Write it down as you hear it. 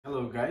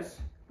guys,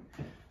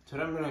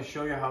 today I'm going to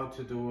show you how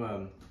to do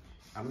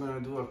I'm going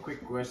to do a quick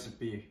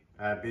recipe.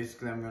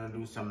 Basically I'm going to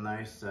do some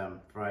nice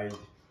fried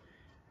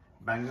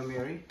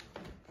bangameri,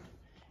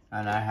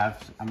 and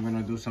I'm going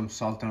to do some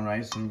salt and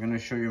rice. I'm going to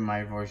show you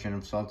my version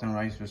of salt and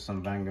rice with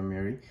some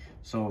bangameri.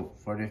 So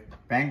for the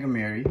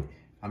bangameri,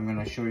 I'm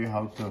going to show you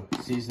how to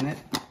season it.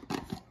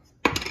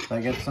 So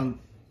I get some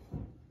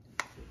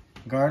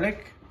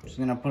garlic. I'm just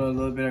going to put a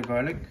little bit of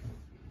garlic.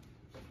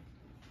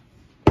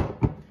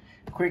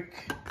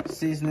 Quick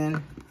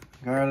seasoning,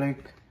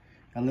 garlic,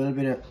 a little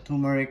bit of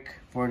turmeric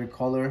for the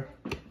color.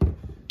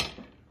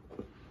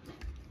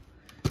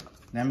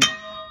 Then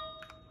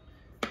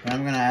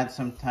I'm gonna add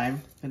some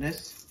thyme to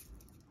this,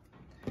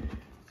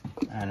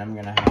 and I'm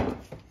gonna have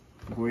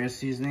Goya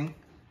seasoning,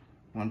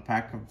 1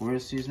 pack of Goya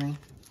seasoning.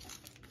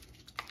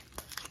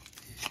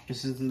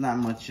 This is not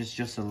much, it's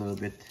just a little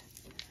bit,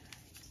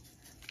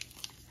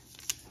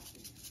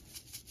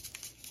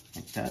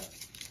 like that.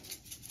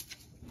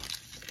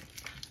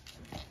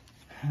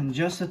 And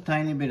just a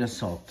tiny bit of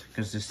salt,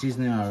 because the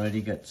seasoning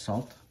already got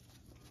salt.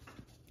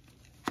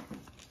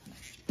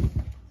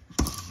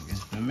 Get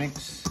the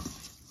mix.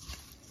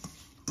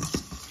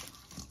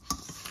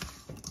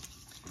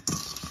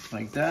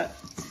 Like that.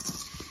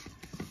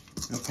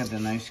 Look at the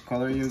nice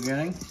color you're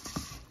getting.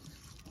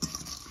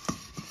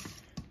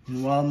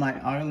 And while my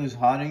oil is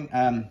hot,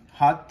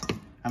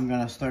 I'm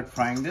gonna start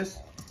frying this,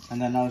 and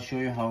then I'll show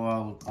you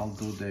how I'll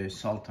do the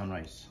salt and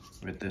rice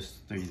with this.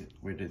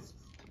 With it.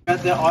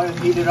 Got the oil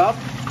heated up.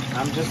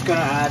 I'm just gonna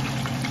add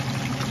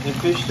the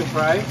fish to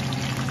fry,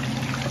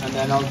 and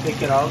then I'll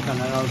take it out, and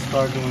then I'll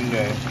start doing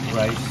the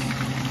rice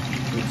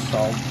with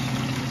salt.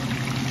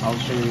 I'll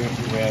show you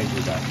the way I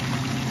do that.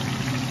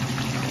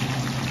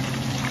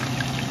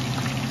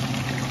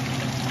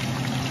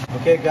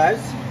 Okay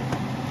guys,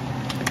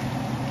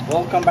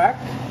 welcome back.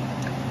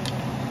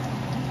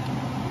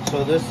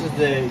 So this is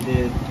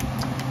the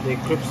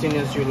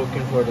crispiness you're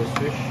looking for this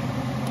fish.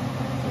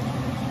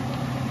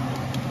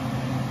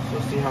 So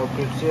see how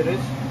crispy it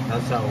is?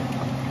 That's how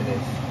it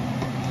is.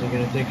 So I'm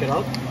gonna take it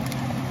out.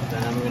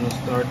 Then I'm gonna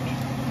start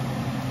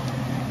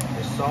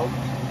the salt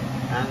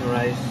and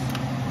rice.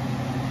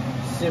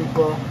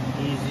 Simple,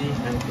 easy,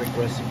 and quick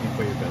recipe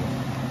for you guys.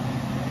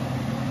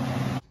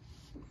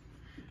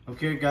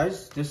 Okay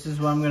guys, this is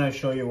what I'm gonna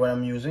show you what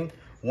I'm using.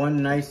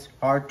 1 nice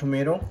hard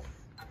tomato,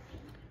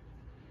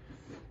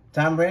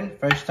 tamarind,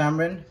 fresh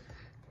tamarind,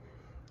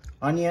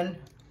 onion,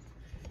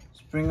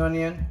 spring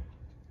onion,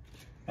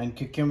 and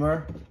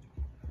cucumber,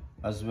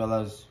 as well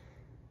as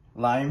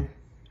lime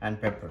and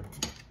pepper.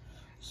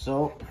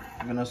 So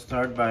I'm gonna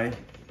start by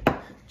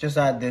just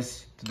add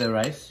this to the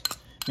rice.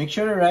 Make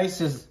sure the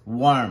rice is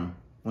warm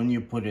when you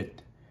put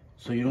it,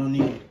 so you don't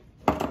need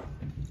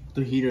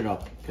to heat it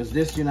up, because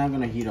this you're not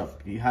gonna heat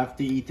up. You have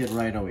to eat it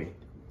right away.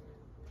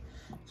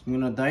 So I'm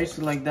gonna dice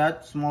it like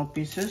that, small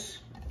pieces.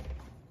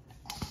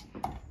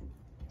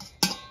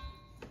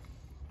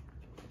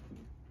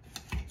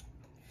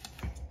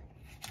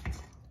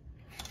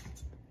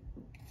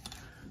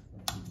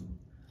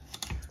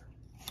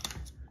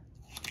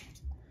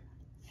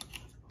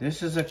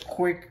 This is a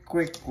quick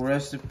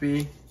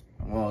recipe.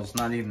 Well, it's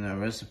not even a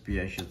recipe,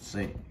 I should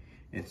say.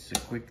 It's a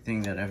quick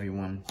thing that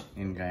everyone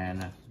in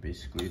Guyana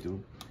basically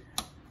do.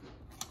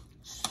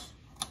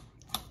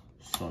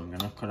 So I'm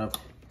gonna cut up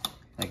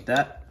like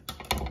that.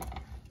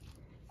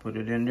 Put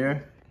it in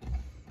there.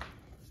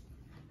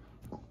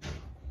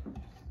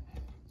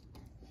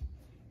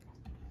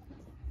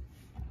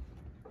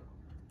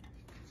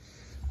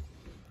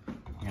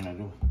 I'm gonna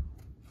do.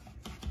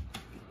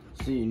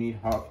 See, you need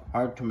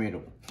hard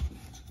tomato.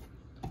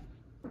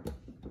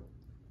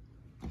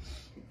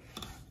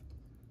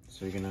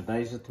 So you're gonna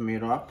dice the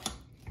tomato up,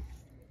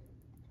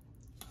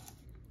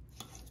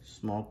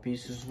 small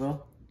piece as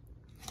well.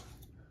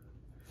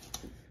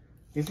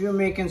 If you're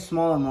making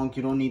small amount,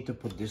 you don't need to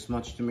put this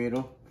much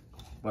tomato.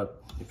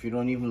 But if you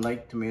don't even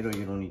like tomato,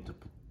 you don't need to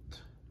put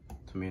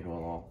tomato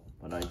at all.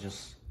 But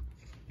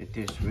it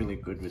tastes really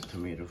good with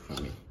tomato for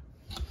me.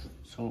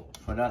 So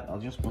for that, I'll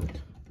just put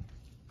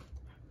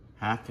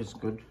half is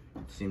good.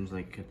 It seems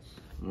like it's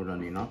more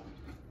than enough.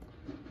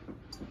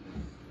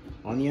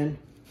 Onion.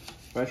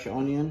 Fresh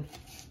onion.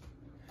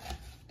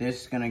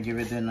 This is gonna give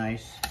it a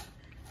nice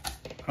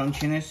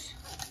crunchiness.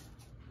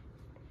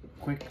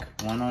 Quick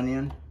 1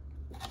 onion.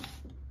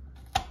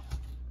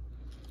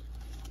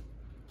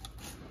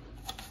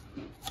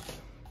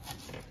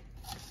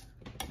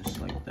 Just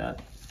like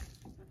that.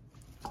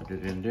 Put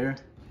it in there.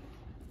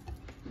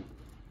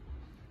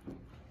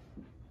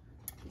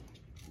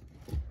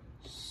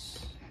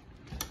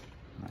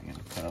 I'm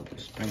gonna cut out the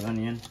spring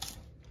onion.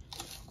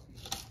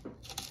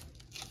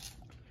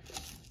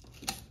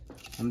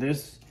 And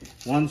this,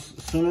 as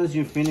soon as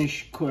you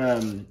finish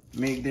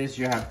make this,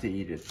 you have to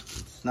eat it.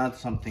 It's not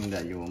something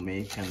that you will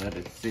make and let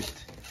it sit.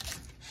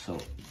 So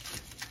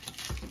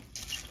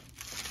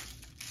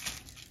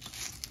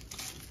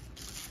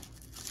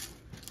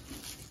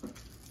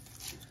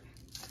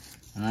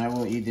and I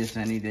will eat this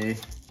any day.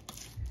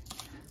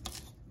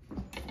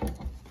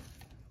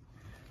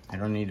 I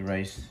don't need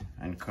rice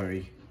and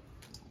curry.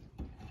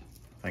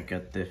 If I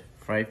get the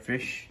fried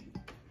fish,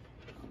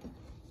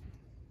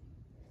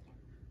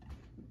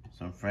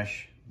 some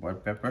fresh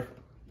boiled pepper,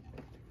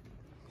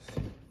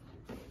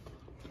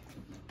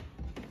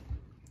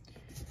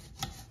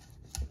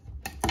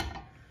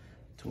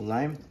 two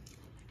lime,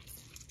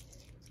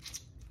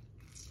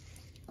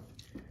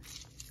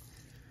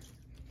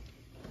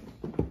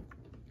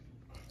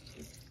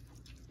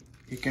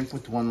 you can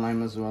put one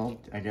lime as well.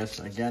 I guess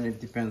again it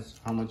depends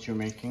how much you're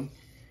making.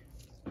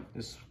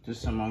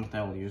 This amount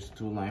I will use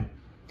two lime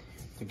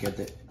to get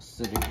the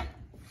acidic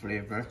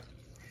flavor.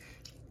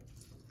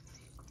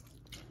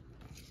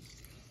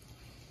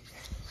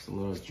 It's a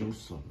little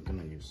juice, so I'm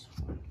gonna use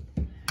one.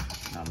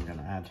 Now I'm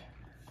gonna add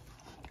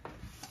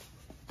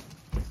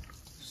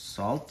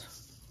salt.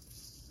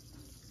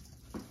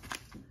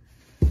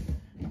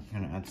 I'm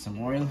gonna add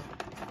some oil.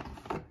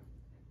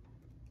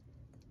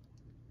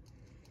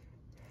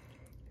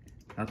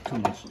 Not too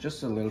much,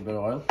 just a little bit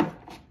of oil.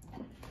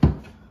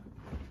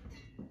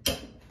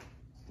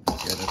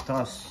 Give it a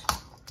toss.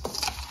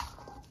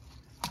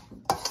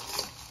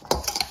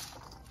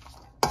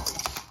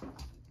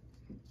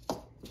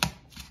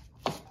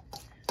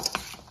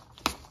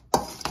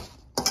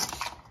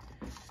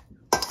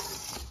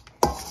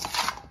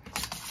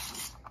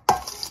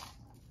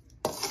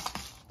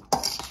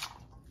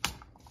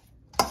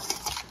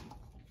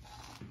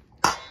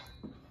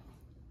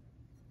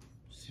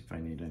 See if I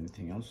need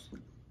anything else.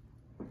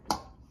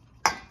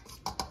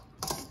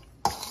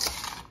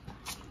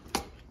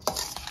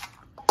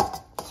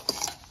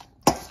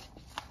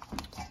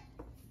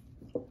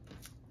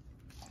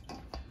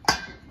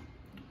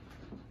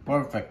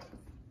 Perfect.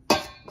 So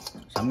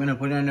I'm gonna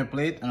put it on a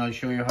plate and I'll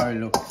show you how it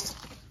looks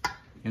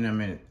in a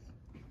minute.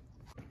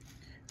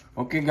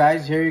 Okay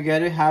guys, here you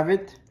get it, have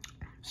it.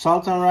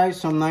 Salt and rice,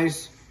 some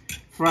nice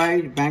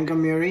fried banga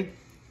miri.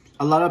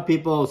 A lot of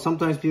people,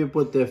 sometimes people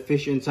put the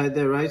fish inside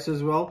their rice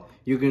as well.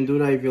 You can do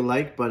that if you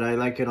like, but I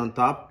like it on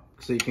top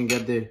so you can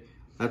get the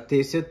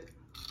taste it.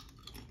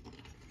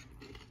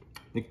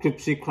 The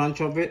crispy crunch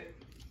of it.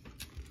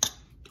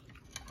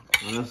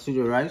 And let's see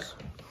the rice.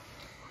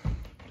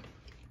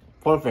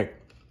 Perfect.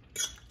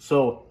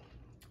 So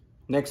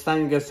next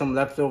time you get some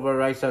leftover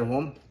rice at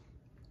home,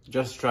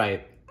 just try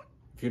it.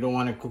 If you don't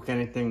want to cook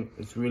anything,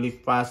 it's really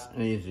fast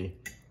and easy.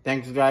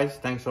 Thanks guys,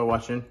 thanks for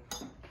watching.